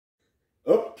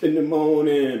Up in the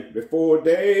morning before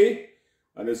day.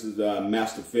 This is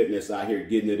Master Fitness out here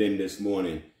getting it in this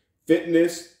morning.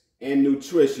 Fitness and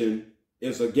nutrition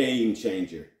is a game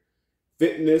changer.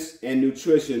 Fitness and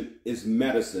nutrition is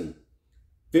medicine.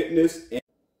 Fitness and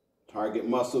target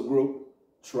muscle group,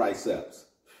 triceps.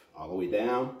 All the way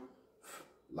down,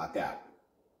 lock out.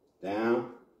 Down,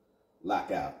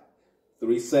 lock out.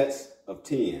 3 sets of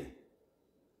 10.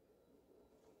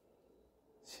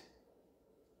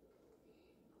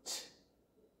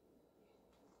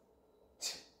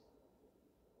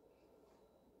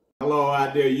 Hello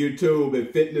out there, YouTube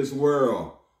and fitness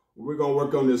world. What we're going to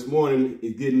work on this morning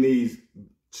is getting these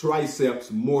triceps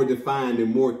more defined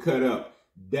and more cut up.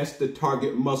 That's the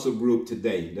target muscle group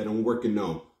today that I'm working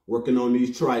on. Working on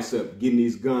these triceps, getting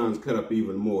these guns cut up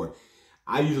even more.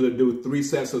 I usually do 3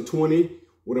 sets of 20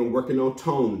 when I'm working on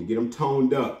tone to get them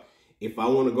toned up. If I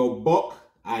want to go bulk,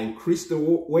 I increase the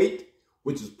weight,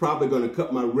 which is probably going to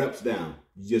cut my reps down.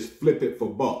 You just flip it for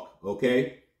bulk,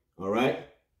 okay? All right,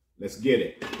 let's get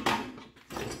it.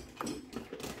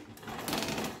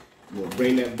 I'm going to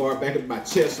bring that bar back at my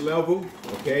chest level,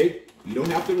 okay? You don't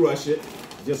have to rush it.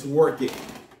 Just work it.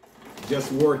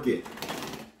 Just work it.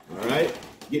 All right?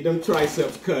 Get them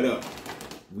triceps cut up.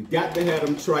 We got to have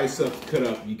them triceps cut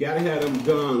up. You got to have them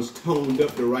guns toned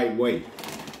up the right way.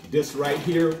 This right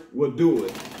here will do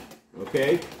it,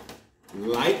 okay?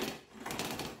 Like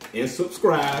and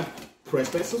subscribe. Press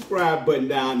that subscribe button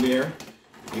down there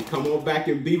and come on back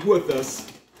and be with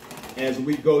us as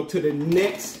we go to the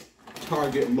next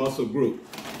target muscle group.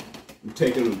 I'm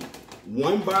taking them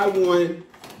one by one,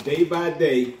 day by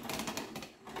day,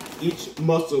 each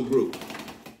muscle group.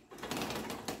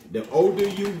 The older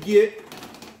you get,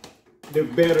 the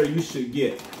better you should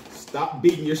get. Stop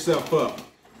beating yourself up.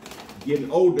 Getting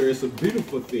older is a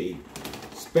beautiful thing,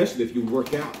 especially if you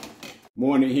work out.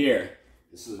 Morning here.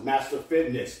 This is Master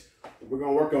Fitness. What we're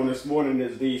going to work on this morning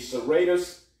is the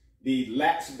serratus, the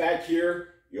lats back here.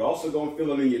 You're also going to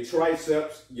feel it in your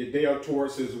triceps, your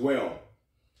deltoids as well.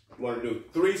 You want to do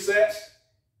 3 sets,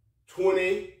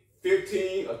 20,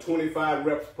 15, or 25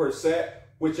 reps per set,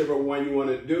 whichever one you want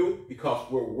to do, because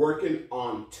we're working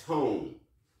on tone.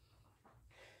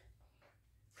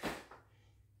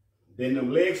 Bend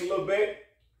them legs a little bit.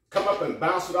 Come up and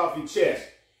bounce it off your chest.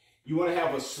 You want to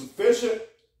have a sufficient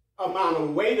amount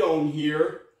of weight on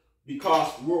here because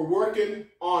we're working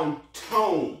on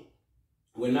tone.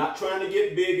 We're not trying to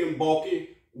get big and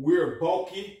bulky. We're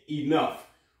bulky enough.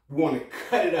 We want to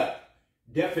cut it up.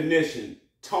 Definition,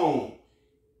 tone.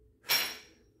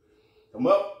 Come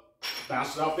up,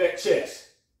 bounce it off that chest.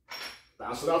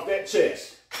 Bounce it off that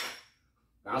chest.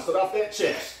 Bounce it off that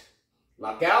chest.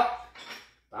 Lock out,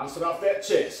 bounce it off that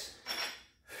chest.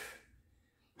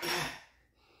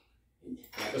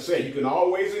 Like I said, you can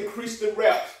always increase the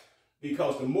reps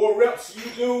because the more reps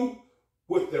you do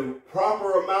with the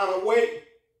proper amount of weight,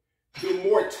 the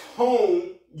more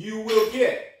tone you will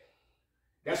get.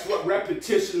 That's what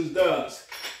repetitions does.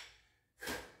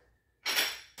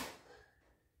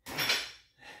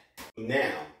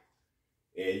 Now,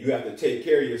 and you have to take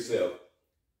care of yourself.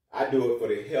 I do it for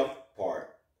the health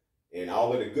part, and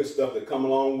all of the good stuff that come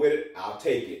along with it, I'll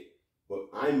take it. But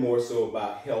I'm more so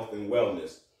about health and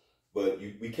wellness. But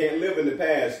we can't live in the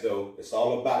past, though. It's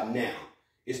all about now.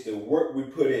 It's the work we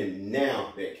put in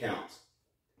now that counts.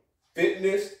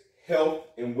 Fitness, health,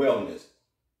 and wellness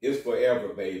is forever,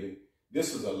 baby.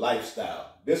 This is a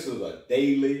lifestyle. This is a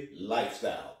daily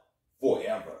lifestyle.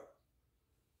 Forever.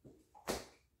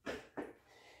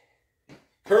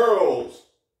 Curls.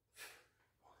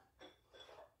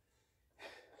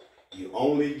 You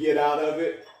only get out of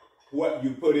it what you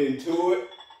put into it.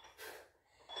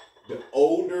 The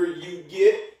older you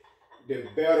get, the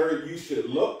better you should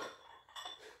look.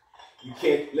 You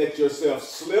can't let yourself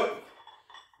slip.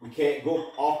 We can't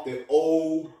go off the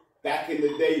old, back in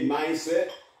the day mindset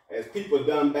as people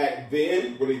done back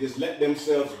then where they just let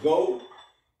themselves go.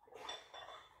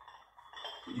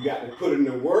 You got to put in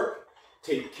the work,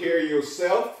 take care of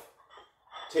yourself,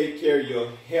 take care of your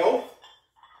health,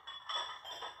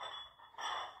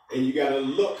 and you got to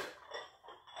look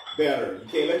better. You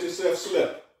can't let yourself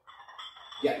slip.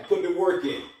 You got to put the work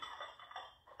in.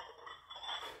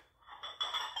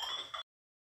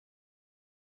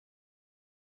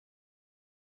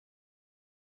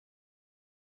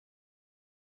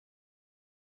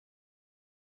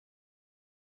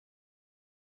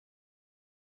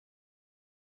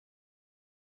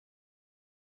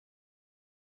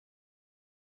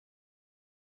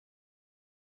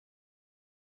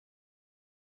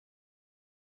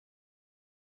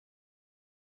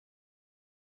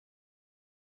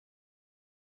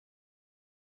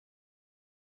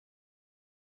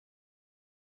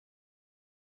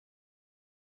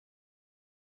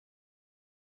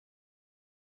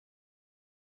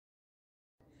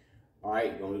 All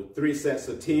right, going to do 3 sets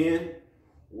of 10.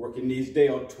 Working these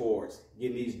deltoids,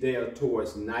 getting these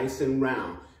deltoids nice and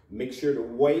round. Make sure the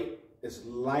weight is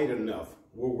light enough.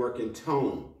 We're working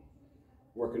tone.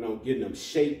 Working on getting them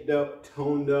shaped up,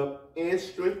 toned up, and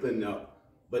strengthened up.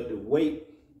 But the weight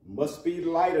must be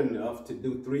light enough to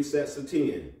do 3 sets of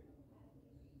 10.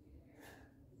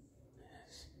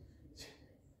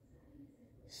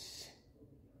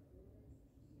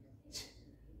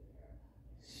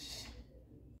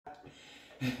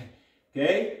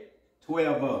 Okay,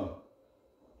 12 of them.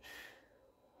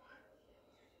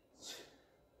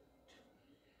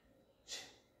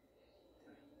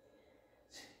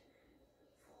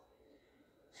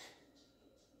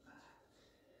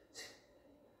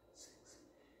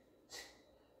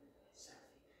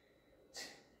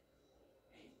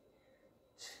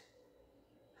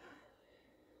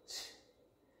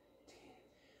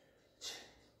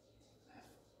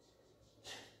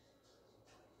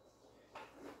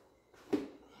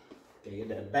 Get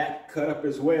that back cut up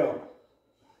as well.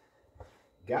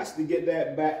 Got to get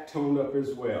that back toned up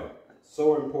as well.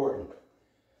 So important.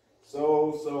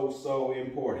 So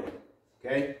important.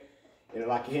 Okay? And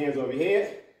lock your hands over your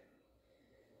head.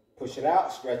 Push it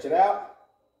out, stretch it out.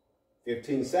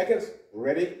 15 seconds.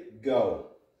 Ready, go.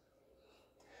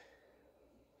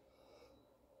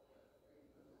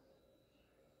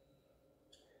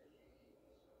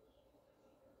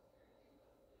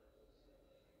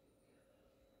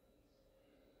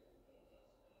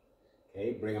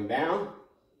 Okay, bring them down,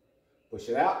 push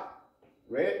it out,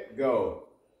 ready, go.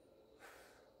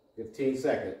 15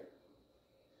 seconds.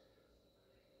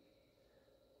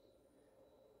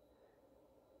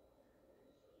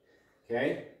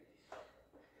 Okay,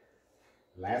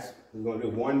 last, we're gonna do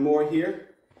one more here.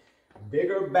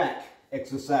 Bigger back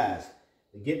exercise.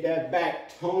 To get that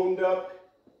back toned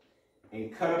up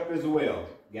and cut up as well.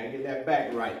 You gotta get that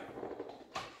back right.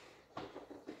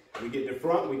 We get the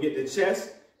front, we get the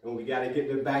chest, and we got to get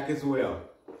the back as well.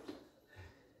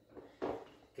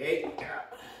 Okay,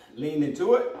 lean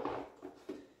into it.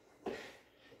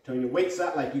 Turn your weights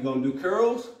out like you're going to do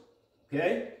curls.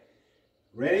 Okay,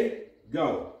 ready,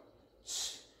 go.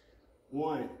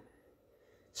 1,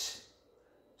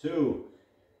 2,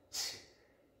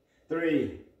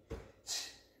 3,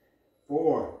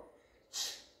 4,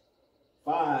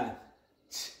 5,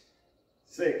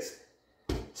 6,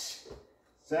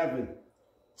 7,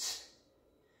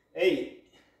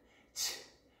 8,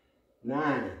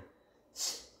 9,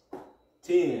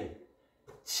 10,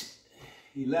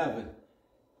 11,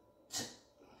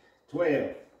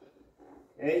 12.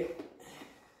 Okay?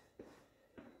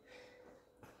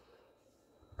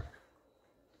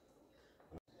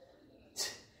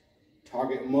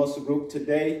 Target muscle group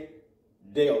today,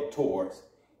 deltoids.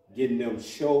 Getting them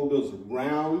shoulders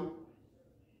round,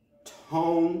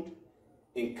 toned,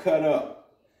 and cut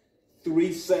up.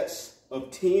 3 sets of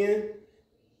 10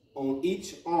 on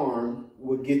each arm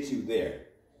will get you there.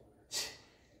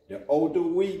 The older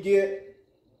we get,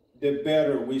 the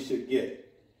better we should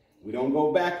get. We don't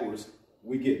go backwards.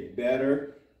 We get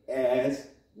better as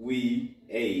we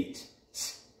age.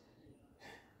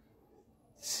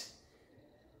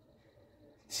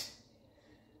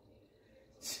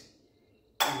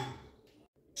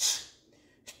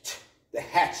 The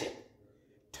hatchet.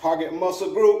 Target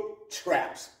muscle group,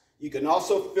 traps. You can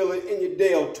also feel it in your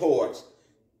deltoids.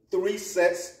 3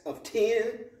 sets of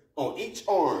 10 on each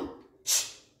arm.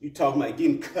 You talking about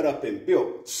getting cut up and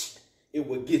built. It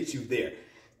will get you there.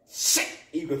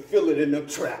 You can feel it in them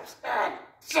traps.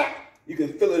 You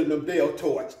can feel it in them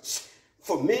deltoids.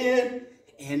 For men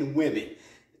and women.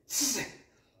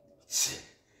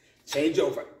 Change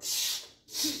over.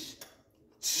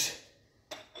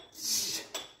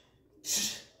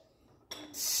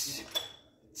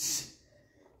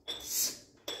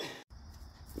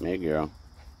 Come here, girl.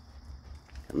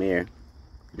 Come here.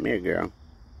 Come here, girl.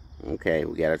 Okay,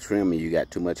 we gotta trim you. You got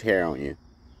too much hair on you.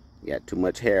 You got too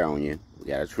much hair on you. We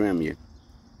gotta trim you.